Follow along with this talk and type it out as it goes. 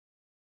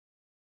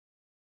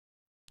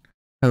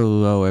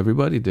Hello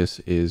everybody, this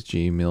is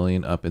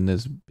Gmillion up in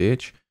this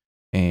bitch,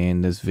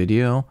 and this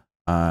video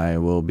I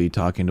will be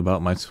talking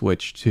about my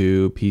switch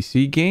to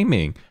PC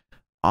gaming.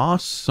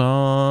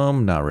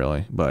 Awesome, not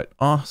really, but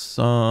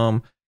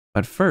awesome.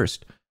 But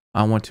first,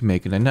 I want to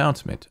make an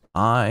announcement.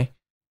 I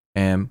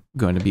am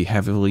going to be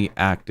heavily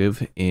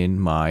active in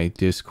my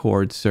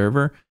Discord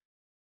server,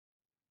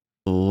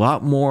 a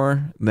lot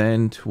more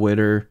than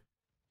Twitter,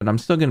 but I'm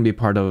still going to be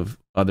part of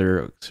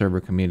other server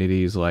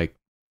communities like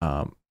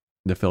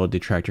the fellow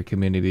detractor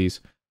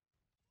communities,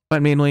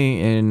 but mainly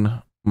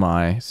in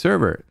my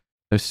server.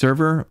 The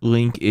server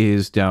link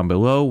is down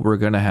below. We're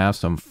going to have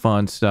some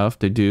fun stuff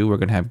to do. We're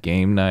going to have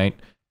game night,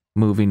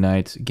 movie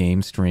nights,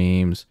 game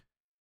streams.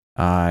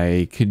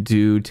 I could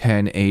do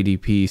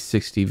 1080p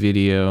 60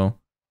 video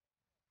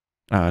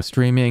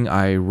streaming.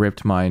 I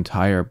ripped my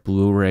entire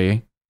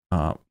Blu-ray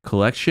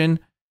collection,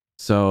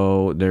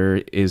 so there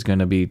is going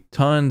to be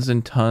tons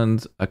and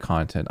tons of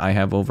content. I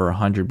have over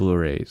 100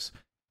 Blu-rays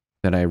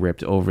that I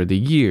ripped over the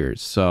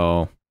years.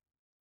 So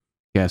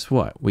guess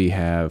what? We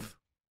have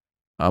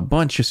a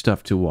bunch of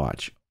stuff to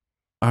watch.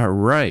 All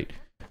right,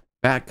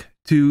 back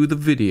to the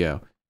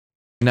video.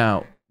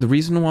 Now, the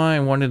reason why I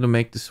wanted to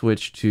make the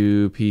switch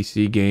to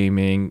PC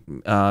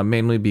gaming,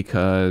 mainly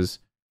because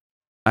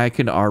I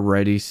could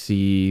already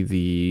see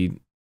the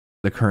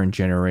current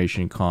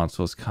generation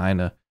consoles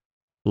kind of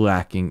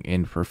lacking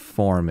in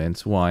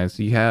performance wise.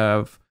 You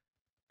have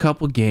a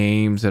couple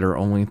games that are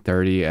only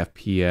 30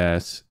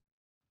 FPS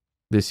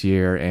this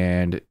year,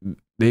 and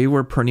they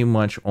were pretty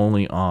much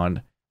only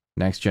on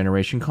next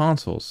generation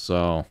consoles,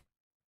 so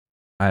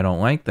I don't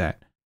like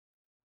that.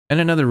 And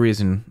another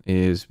reason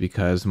is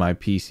because my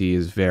PC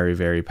is very,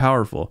 very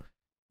powerful,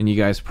 and you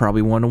guys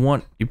probably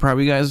wondering,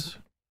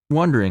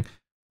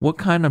 what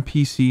kind of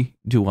PC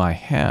do I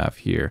have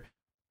here?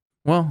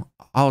 Well,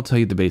 I'll tell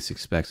you the basic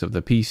specs of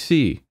the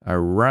PC. All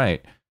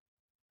right,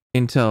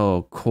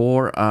 Intel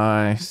Core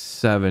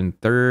i7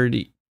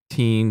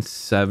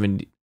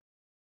 1370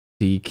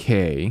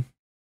 DK,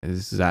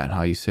 is that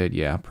how you said?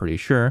 Yeah, pretty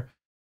sure.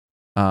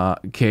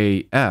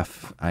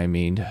 KF, I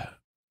mean,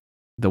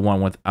 the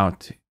one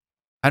without,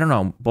 I don't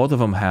know, both of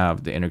them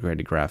have the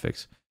integrated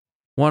graphics.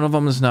 One of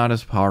them is not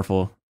as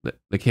powerful,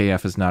 the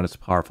KF is not as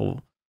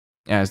powerful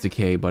as the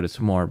K, but it's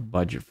more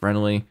budget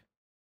friendly.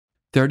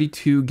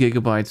 32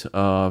 gigabytes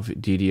of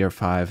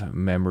DDR5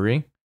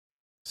 memory,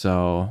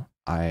 so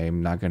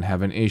I'm not going to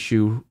have an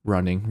issue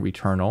running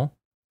Returnal.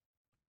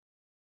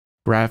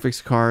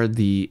 Graphics card,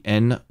 the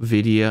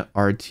NVIDIA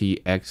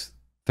RTX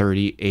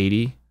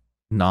 3080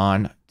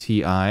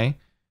 non-TI.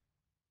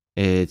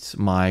 It's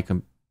my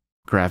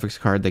graphics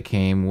card that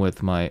came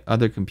with my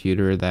other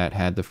computer that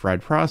had the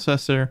fried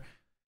processor,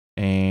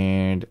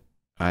 and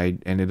I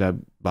ended up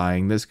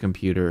buying this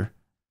computer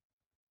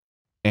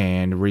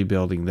and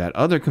rebuilding that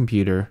other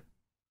computer.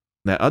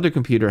 That other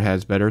computer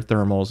has better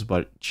thermals,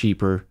 but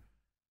cheaper,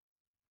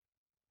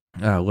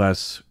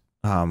 less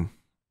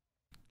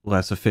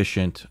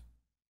efficient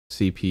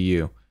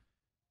CPU.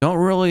 Don't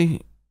really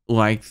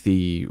like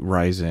the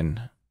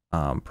Ryzen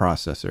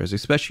processors,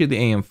 especially the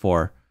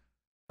AM4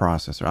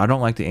 processor. I don't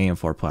like the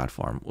AM4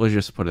 platform. Let's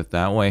just put it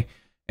that way,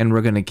 and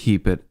we're going to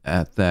keep it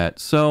at that.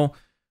 So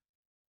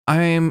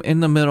I'm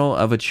in the middle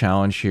of a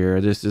challenge here.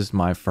 This is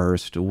my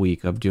first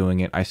week of doing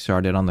it. I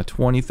started on the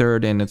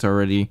 23rd, and it's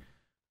already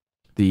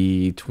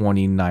the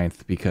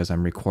 29th because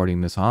I'm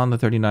recording this on the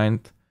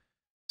 39th.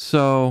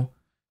 So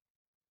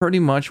pretty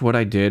much what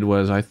I did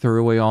was I threw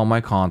away all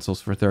my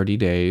consoles for 30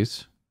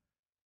 days,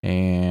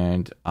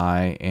 and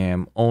I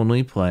am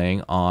only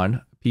playing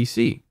on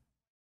PC.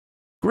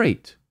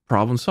 Great.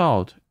 Problem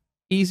solved.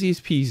 Easy as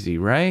peasy,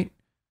 right?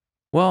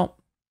 Well,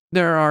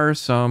 there are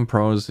some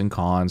pros and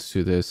cons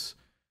to this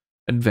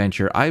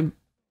adventure.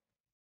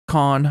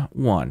 Con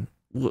 1.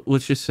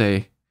 Let's just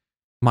say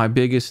my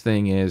biggest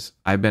thing is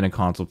I've been a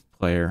console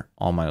player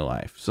all my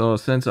life. So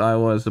since I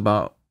was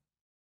about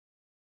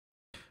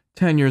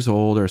 10 years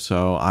old or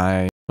so,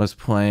 I was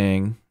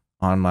playing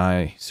on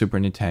my Super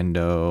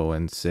Nintendo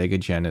and Sega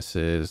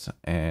Genesis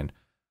and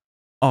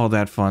all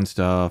that fun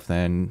stuff.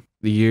 And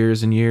the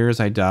years and years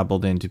I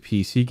dabbled into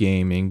PC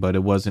gaming, but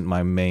it wasn't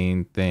my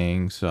main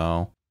thing.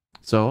 So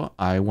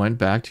I went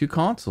back to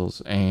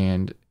consoles,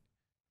 and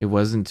it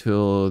wasn't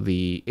until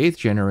the 8th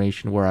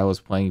generation where I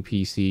was playing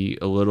PC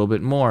a little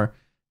bit more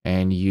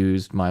and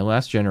used my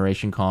last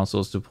generation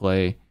consoles to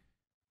play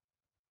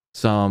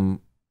some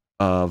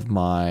of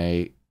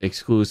my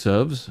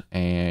exclusives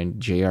and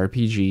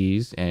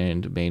JRPGs,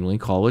 and mainly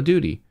Call of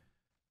Duty.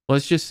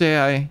 Let's just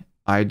say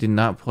I did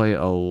not play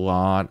a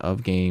lot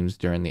of games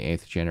during the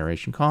 8th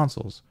generation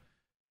consoles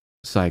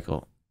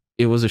cycle.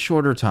 It was a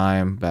shorter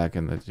time back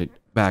in the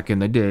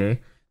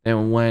day,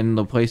 and when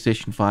the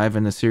PlayStation 5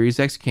 and the Series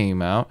X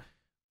came out,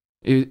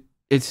 it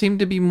seemed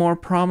to be more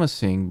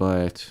promising,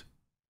 but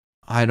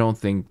I don't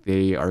think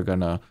they are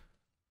gonna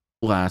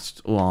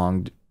last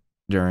long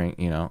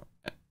during,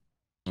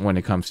 when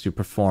it comes to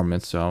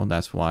performance. So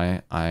that's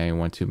why I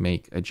want to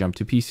make a jump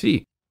to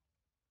PC.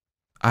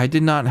 I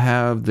did not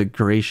have the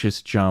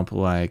gracious jump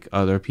like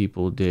other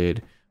people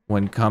did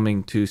when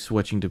coming to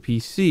switching to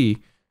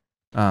PC,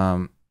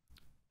 I'm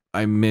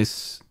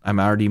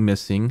already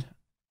missing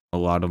a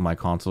lot of my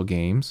console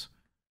games.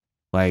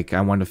 Like,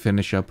 I want to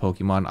finish up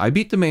Pokemon. I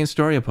beat the main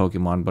story of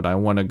Pokemon, but I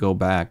want to go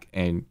back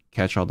and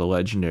catch all the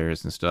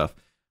legendaries and stuff.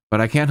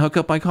 But I can't hook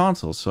up my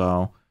console,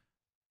 so...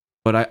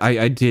 But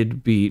I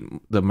did beat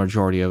the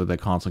majority of the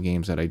console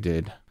games that I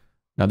did.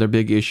 Another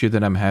big issue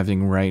that I'm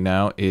having right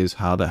now is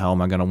how the hell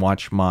am I going to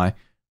watch my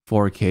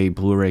 4K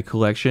Blu-ray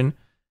collection?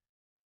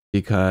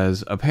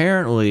 Because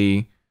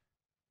apparently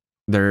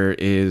there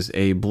is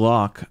a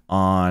block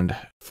on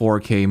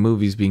 4K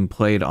movies being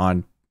played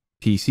on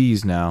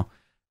PCs now,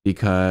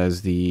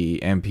 because the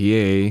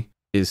MPA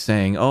is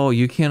saying, oh,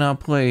 you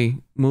cannot play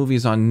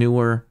movies on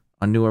newer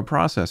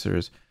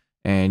processors,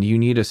 and you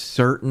need a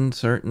certain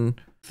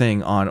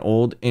thing on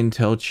old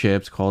Intel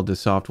chips called the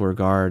software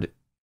guard,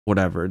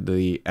 whatever,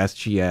 the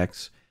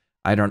SGX.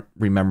 I don't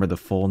remember the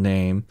full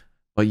name,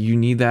 but you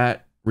need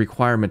that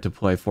requirement to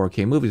play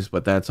 4K movies,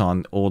 but that's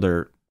on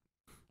older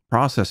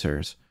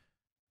processors.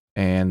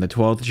 And the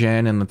 12th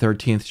gen and the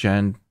 13th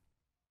gen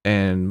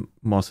and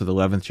most of the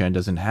 11th gen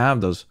doesn't have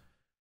those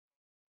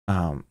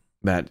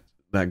that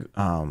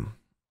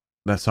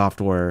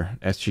software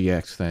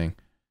SGX thing.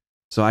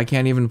 So I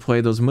can't even play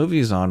those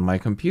movies on my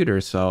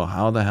computer. So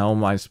how the hell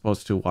am I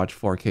supposed to watch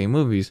 4K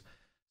movies?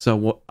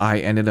 So I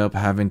ended up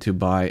having to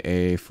buy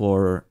a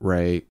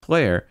Blu-ray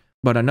player.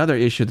 But another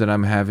issue that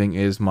I'm having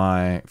is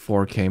my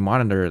 4K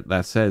monitor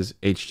that says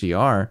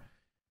HDR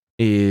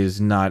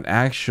is not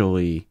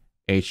actually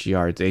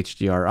HDR, it's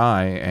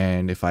HDRI.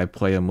 And if I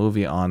play a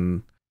movie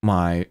on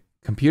my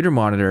computer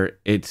monitor,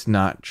 it's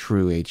not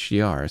true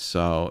HDR.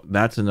 So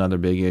that's another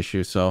big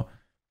issue. So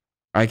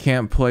I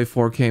can't play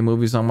 4K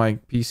movies on my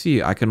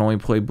PC. I can only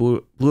play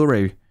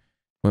Blu-ray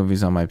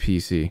movies on my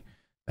PC.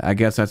 I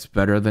guess that's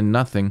better than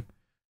nothing.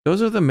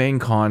 Those are the main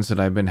cons that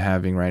I've been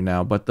having right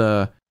now, but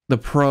the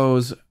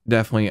pros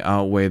definitely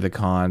outweigh the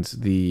cons.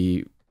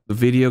 The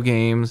video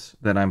games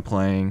that I'm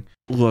playing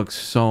look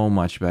so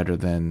much better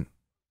than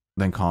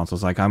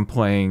consoles. Like, I'm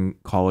playing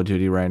Call of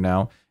Duty right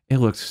now. It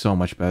looks so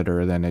much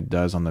better than it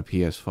does on the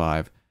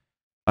PS5.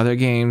 Other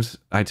games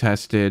I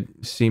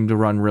tested seem to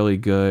run really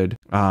good.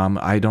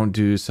 I don't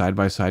do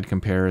side-by-side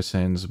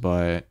comparisons,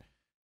 but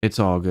it's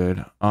all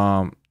good.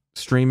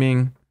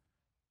 Streaming,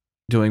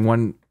 doing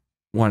one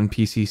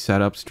PC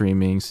setup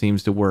streaming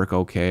seems to work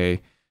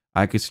okay.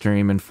 I could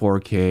stream in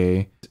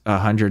 4K,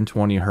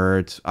 120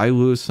 hertz. I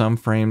lose some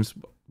frames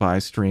by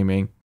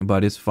streaming,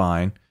 but it's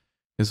fine.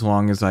 As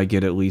long as I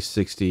get at least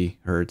 60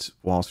 hertz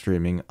while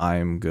streaming,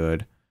 I'm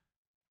good.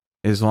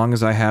 As long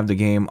as I have the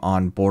game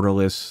on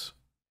borderless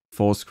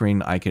full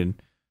screen, I can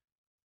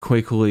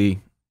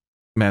quickly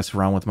mess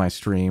around with my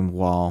stream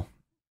while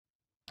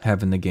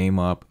having the game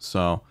up.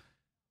 So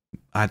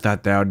I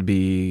thought that would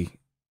be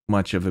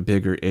much of a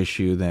bigger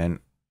issue than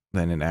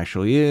it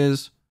actually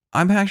is.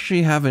 I'm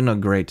actually having a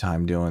great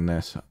time doing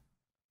this.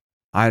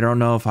 I don't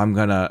know if I'm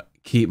gonna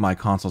keep my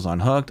consoles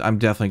unhooked. I'm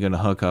definitely gonna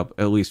hook up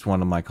at least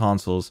one of my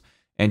consoles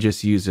and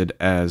just use it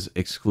as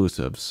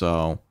exclusive.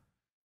 So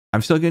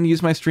I'm still gonna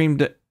use my Steam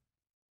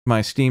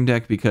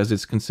Deck because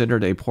it's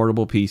considered a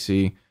portable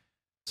PC.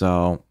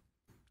 So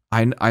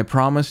I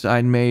promised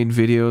I'd made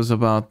videos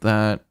about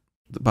that,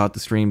 about the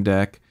Stream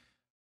Deck,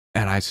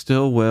 and I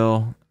still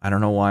will. I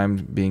don't know why I'm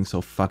being so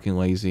fucking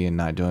lazy and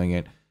not doing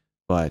it,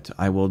 but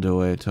I will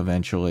do it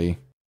eventually.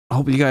 I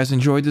hope you guys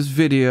enjoyed this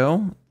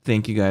video.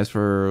 Thank you guys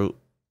for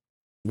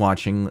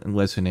watching and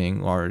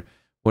listening, or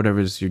whatever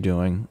it is you're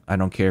doing. I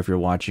don't care if you're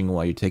watching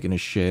while you're taking a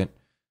shit.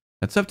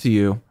 That's up to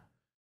you.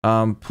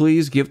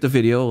 Please give the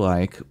video a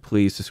like.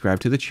 Please subscribe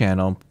to the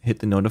channel. Hit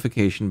the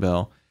notification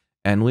bell.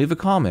 And leave a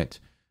comment.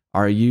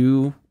 Are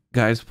you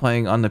guys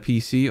playing on the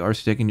PC or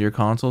sticking to your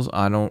consoles?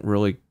 I don't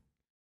really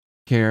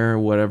care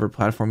whatever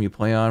platform you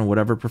play on.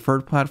 Whatever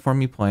preferred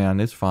platform you play on,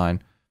 it's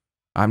fine.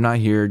 I'm not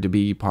here to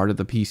be part of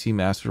the PC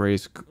master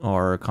race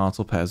or a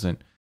console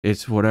peasant.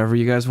 It's whatever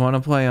you guys want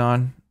to play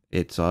on.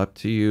 It's up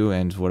to you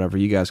and whatever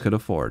you guys could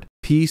afford.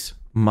 Peace,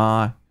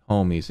 my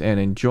homies, and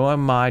enjoy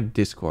my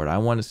Discord. I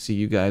want to see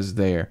you guys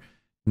there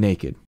naked.